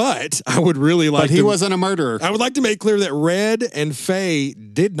 But I would really like But he to... wasn't a murderer. I would like to make clear that Red and Faye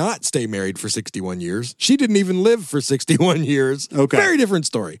did not stay married for 61 years. She didn't even live for 61 years. Okay. Very different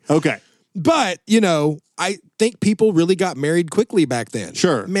story. Okay. But, I think people really got married quickly back then.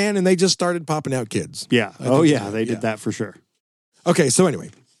 Sure. Man, and they just started popping out kids. Yeah. I Oh, think yeah. so. They Yeah. did that for sure. Okay, so anyway,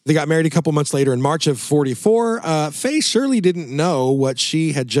 they got married a couple months later in March of 44. Faye surely didn't know what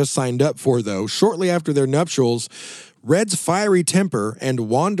she had just signed up for, though. Shortly after their nuptials, Red's fiery temper and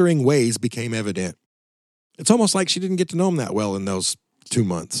wandering ways became evident. It's almost like she didn't get to know him that well in those 2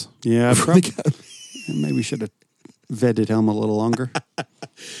 months. Yeah. Probably, maybe should have vetted him a little longer.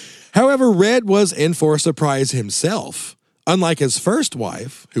 However, Red was in for a surprise himself. Unlike his first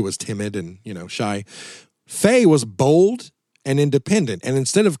wife, who was timid and, shy, Faye was bold and independent, and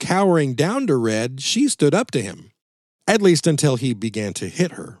instead of cowering down to Red, she stood up to him, at least until he began to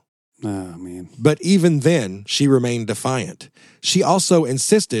hit her. Oh, man. But even then, she remained defiant. She also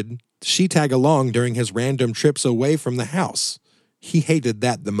insisted she tag along during his random trips away from the house. He hated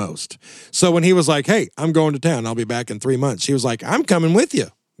that the most. So when he was like, hey, I'm going to town, I'll be back in 3 months, she was like, I'm coming with you,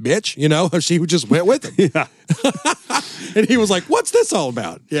 bitch. She just went with him. Yeah. And he was like, what's this all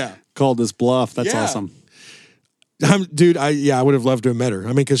about? Yeah. Called his bluff. That's Yeah. awesome. Dude, I would have loved to have met her. I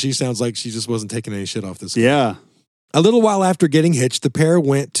mean, because she sounds like she just wasn't taking any shit off this guy. Yeah. A little while after getting hitched, the pair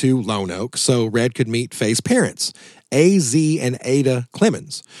went to Lone Oak so Red could meet Faye's parents, A.Z. and Ada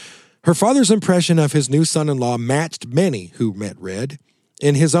Clemens. Her father's impression of his new son-in-law matched many who met Red.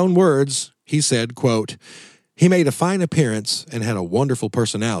 In his own words, he said, quote, he made a fine appearance and had a wonderful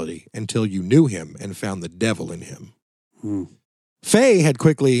personality until you knew him and found the devil in him. Faye had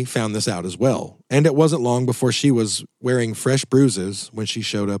quickly found this out as well, and it wasn't long before she was wearing fresh bruises when she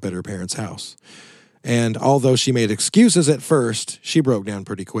showed up at her parents' house. And although she made excuses at first, she broke down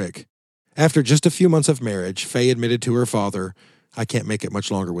pretty quick. After just a few months of marriage, Faye admitted to her father, I can't make it much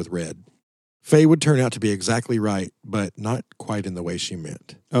longer with Red. Faye would turn out to be exactly right, but not quite in the way she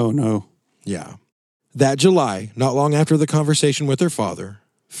meant. Oh, no. Yeah. That July, not long after the conversation with her father,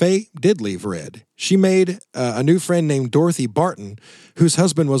 Faye did leave Red. She made a new friend named Dorothy Barton, whose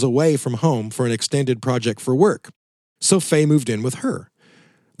husband was away from home for an extended project for work. So Faye moved in with her.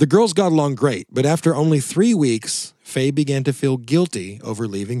 The girls got along great, but after only 3 weeks, Faye began to feel guilty over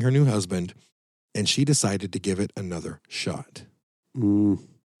leaving her new husband, and she decided to give it another shot.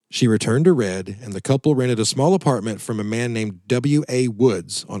 She returned to Red, and the couple rented a small apartment from a man named W.A.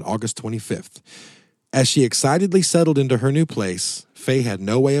 Woods on August 25th. As she excitedly settled into her new place, Faye had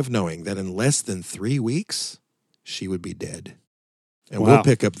no way of knowing that in less than 3 weeks, she would be dead. And Wow. we'll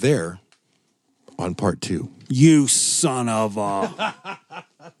pick up there on part 2. You son of a...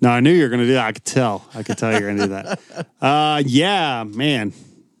 No, I knew you were going to do that. I could tell. I could tell you were going to do that. Yeah, man.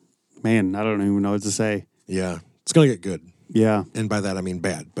 Man, I don't even know what to say. Yeah, it's going to get good. Yeah, And by that, I mean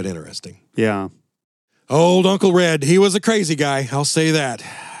bad, but interesting. yeah, Old Uncle Red, he was a crazy guy. I'll say that.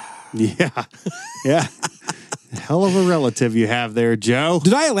 yeah, yeah. Hell of a relative you have there, Joe.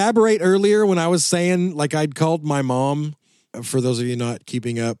 Did I elaborate earlier when I was saying, like, I'd called my mom, for those of you not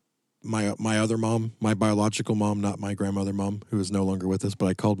keeping up, my other mom, my biological mom, not my grandmother mom, who is no longer with us, but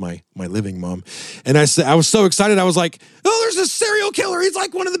I called my living mom. And I said, I was so excited. I was like, oh, there's this serial killer. He's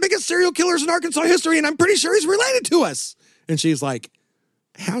like one of the biggest serial killers in Arkansas history, and I'm pretty sure he's related to us. And she's like,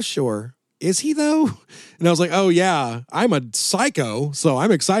 how sure? Is he though? And I was like, oh yeah, I'm a psycho, so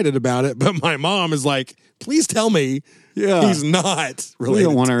I'm excited about it. But my mom is like, please tell me he's not related. We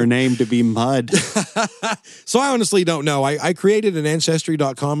don't want her name to be Mud. So I honestly don't know. I created an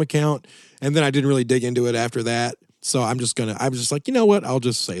Ancestry.com account, and then I didn't really dig into it after that. So I was just like, you know what? I'll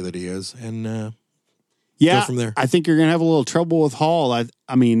just say that he is. And Yeah, go from there. I think you're going to have a little trouble with Hall.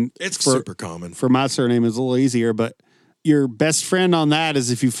 I mean, it's super common. For my surname, it's a little easier, but your best friend on that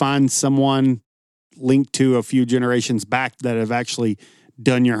is if you find someone linked to a few generations back that have actually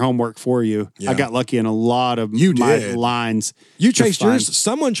done your homework for you. Yeah. I got lucky in a lot of my lines. You traced yours.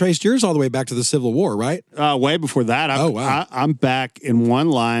 Someone traced yours all the way back to the Civil War, right? Way before that. I'm back in one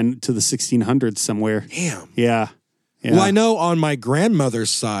line to the 1600s somewhere. Damn. Yeah. Well, I know on my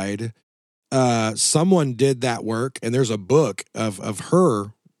grandmother's side, someone did that work, and there's a book of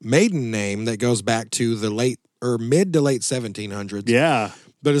her maiden name that goes back to the mid to late 1700s. Yeah.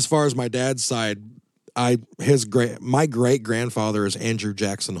 But as far as my dad's side, my great grandfather is Andrew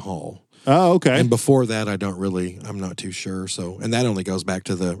Jackson Hall. Oh, okay. And before that, I'm not too sure. So, and that only goes back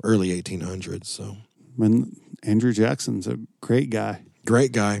to the early 1800s. So, Andrew Jackson's a great guy.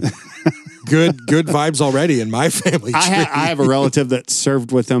 Great guy. good vibes already in my family tree. I have a relative that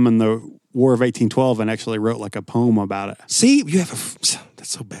served with them in the War of 1812 and actually wrote like a poem about it. See, you have that's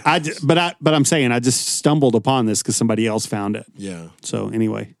so bad. But I'm saying I just stumbled upon this because somebody else found it. Yeah. So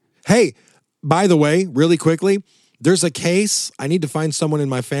anyway. Hey, by the way, really quickly, there's a case. I need to find someone in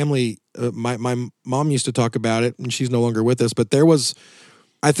my family. My mom used to talk about it, and she's no longer with us. But there was,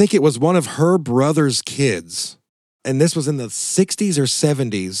 I think it was one of her brother's kids, and this was in the 60s or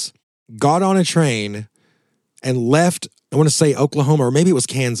 70s, got on a train and left, I want to say Oklahoma, or maybe it was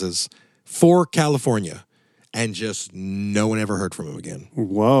Kansas, for California. And just no one ever heard from him again.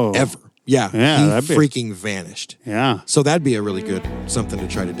 Whoa. Ever. Yeah, Yeah, he freaking vanished. Yeah. So that'd be a really good something to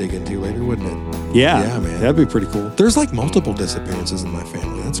try to dig into later, wouldn't it? Yeah. Yeah, man. That'd be pretty cool. There's like multiple disappearances in my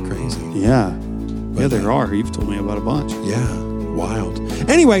family. That's crazy. Yeah. Yeah, there are. You've told me about a bunch. Yeah, wild.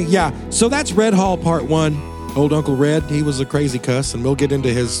 Anyway, yeah, so that's Red Hall Part 1. Old Uncle Red, he was a crazy cuss, and we'll get into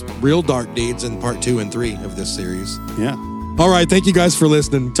his real dark deeds in Part 2 and 3 of this series. Yeah. All right, thank you guys for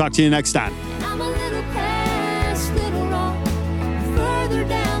listening. Talk to you next time. I'm a little